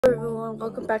everyone,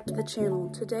 welcome back to the channel.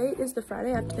 Today is the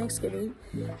Friday after Thanksgiving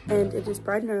and it is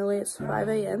bright and early. It's 5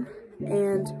 a.m.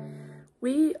 and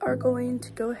we are going to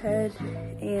go ahead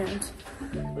and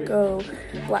go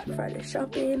Black Friday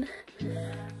shopping.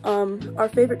 Our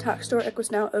favorite tax store,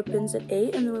 Equus Now, opens at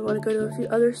 8 and then we want to go to a few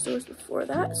other stores before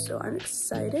that, so I'm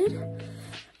excited.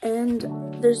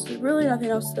 And there's really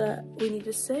nothing else that we need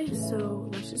to say, so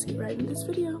let's just get right into this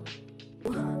video.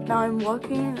 Now I'm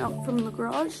walking out from the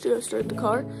garage to go start the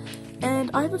car, and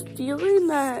I have a feeling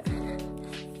that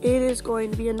it is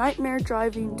going to be a nightmare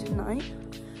driving tonight,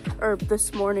 or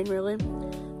this morning really,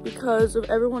 because of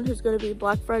everyone who's going to be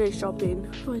Black Friday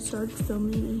shopping. So I started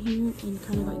filming in here and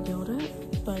kind of got yelled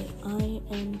at, but I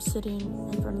am sitting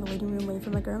in front of the waiting room waiting for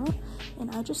my grandma,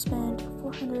 and I just spent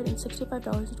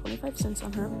 $465.25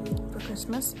 on her for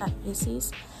Christmas at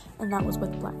Macy's, and that was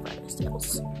with Black Friday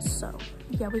sales. So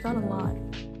yeah, we got a lot.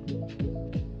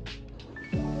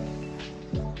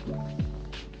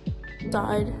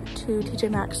 Died to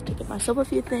TJ Maxx to get myself a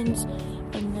few things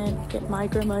and then get my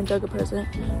grandma and Doug a present.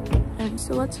 And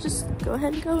so let's just go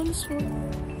ahead and go in the store.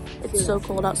 It's so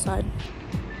cold outside.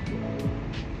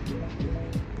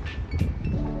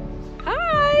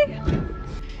 Hi!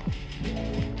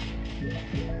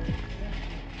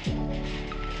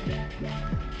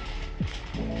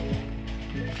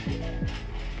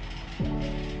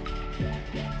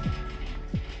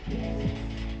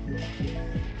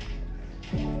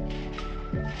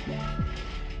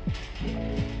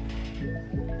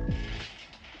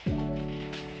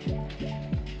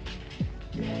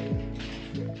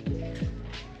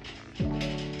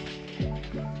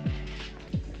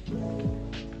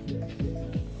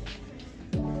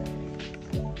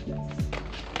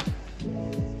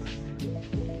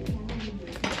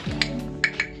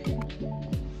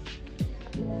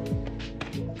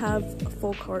 Have a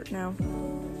full cart now.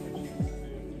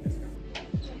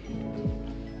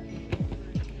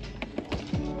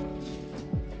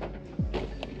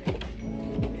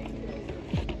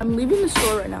 I'm leaving the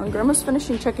store right now and grandma's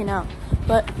finishing checking out,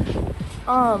 but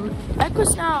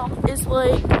Equus Now is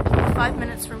like 5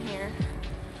 minutes from here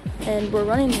and we're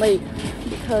running late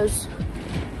because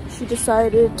she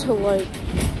decided to like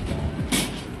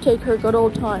take her good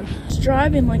old time. She's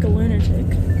driving like a lunatic.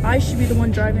 I should be the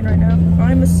one driving right now.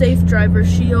 I'm a safe driver.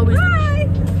 She always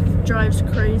drives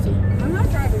crazy. I'm not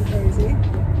driving crazy.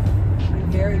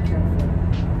 I'm very careful.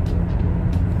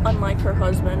 Unlike her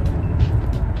husband.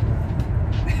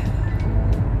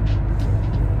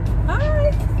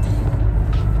 Hi!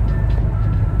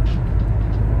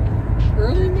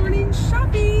 Early morning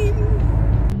shopping!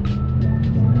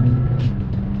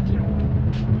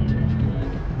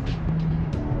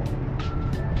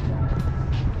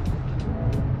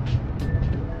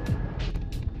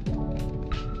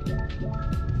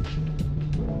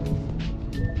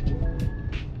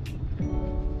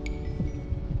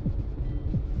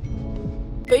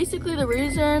 Basically, the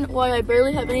reason why I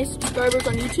barely have any subscribers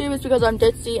on YouTube is because I'm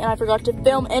ditzy and I forgot to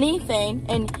film anything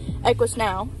in Equus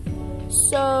Now.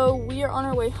 So we are on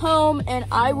our way home and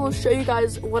I will show you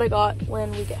guys what I got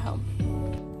when we get home.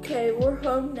 Okay, we're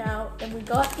home now and we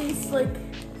got these like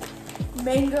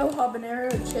mango habanero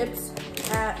chips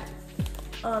at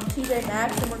TJ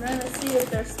Maxx, and we're gonna see if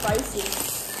they're spicy.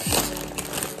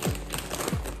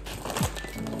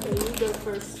 Okay, you go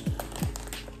first.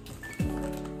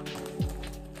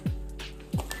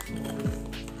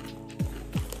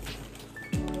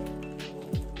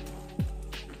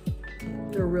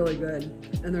 They're really good,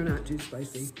 and they're not too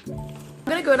spicy. I'm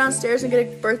gonna go downstairs and get a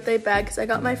birthday bag because I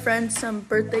got my friend some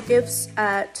birthday gifts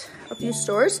at a few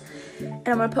stores, and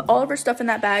I'm gonna put all of her stuff in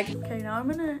that bag. Okay, now I'm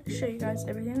gonna show you guys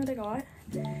everything that I got.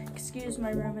 Excuse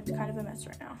my room, it's kind of a mess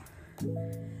right now.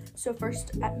 So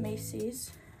first at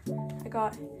Macy's, I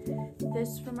got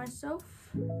this for myself.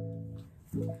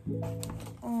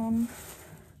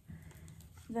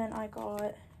 Then I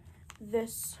got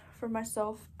this for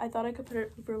myself. I thought I could put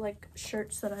it over like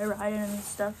shirts that I ride in and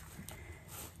stuff.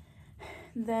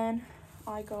 Then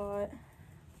I got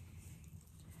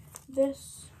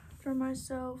this for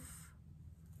myself.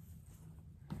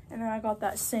 And then I got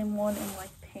that same one in like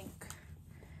pink.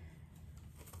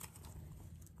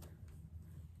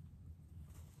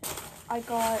 I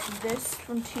got this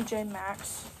from TJ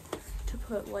Maxx to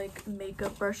put like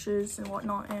makeup brushes and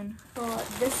whatnot in. Got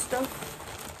this stuff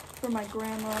for my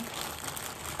grandma.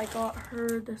 I got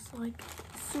her this like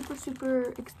super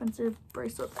expensive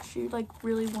bracelet that she like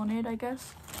really wanted, I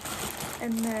guess.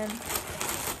 And then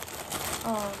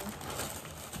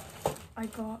I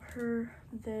got her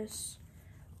this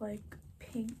like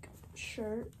pink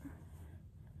shirt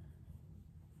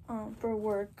for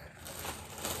work,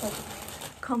 like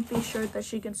comfy shirt that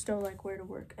she can still like wear to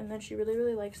work. And then she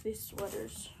really likes these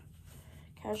sweaters,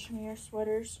 cashmere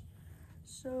sweaters,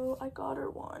 so I got her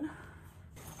one.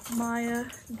 Maya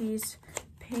these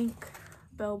pink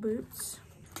bell boots,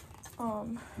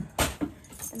 and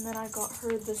then I got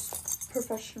her this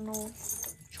professional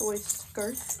choice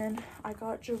skirt, and I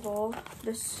got Javal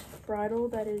this bridle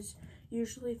that is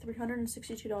usually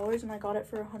 $362 and I got it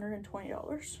for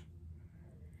 $120.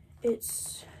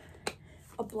 It's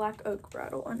a black oak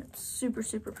bridle and it's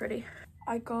super pretty.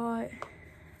 I got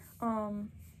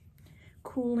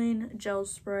cooling gel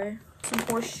spray, some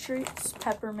horse treats,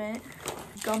 peppermint,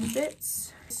 gum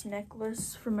bits, this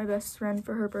necklace for my best friend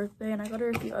for her birthday, and I got her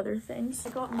a few other things. I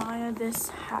got Maya this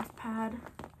half pad.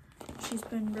 She's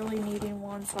been really needing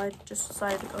one, so I just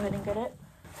decided to go ahead and get it.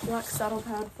 Black saddle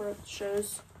pad for the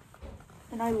shows,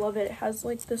 and I love it. It has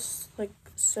like this like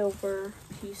silver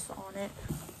piece on it.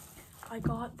 I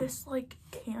got this like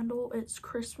candle. It's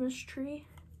Christmas tree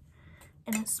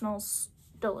and it smells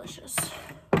delicious.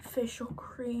 Facial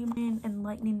cream and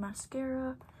enlightening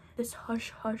mascara. This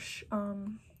Hush Hush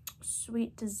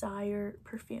Sweet Desire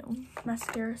perfume.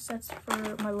 Mascara sets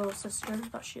for my little sister.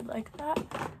 Thought she'd like that.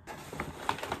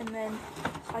 And then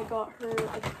I got her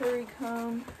a curry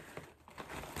comb.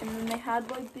 And then they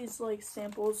had like these like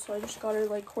samples, so I just got her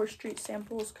like horse treat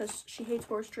samples because she hates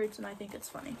horse treats and I think it's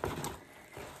funny.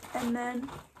 And then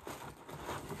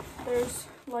there's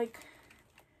like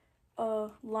a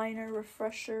liner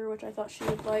refresher, which I thought she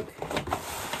would like.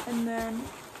 And then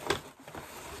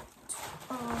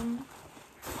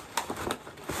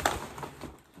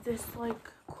this like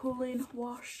cooling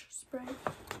wash spray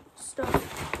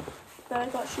stuff that I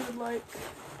thought she would like.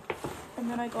 And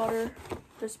then I got her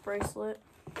this bracelet.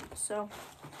 So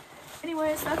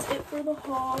anyways, that's it for the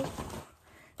haul.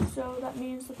 So that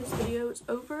means that this video is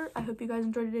over. I hope you guys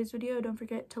enjoyed today's video. Don't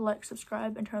forget to like,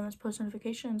 subscribe, and turn on those post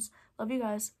notifications. Love you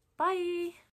guys. Bye!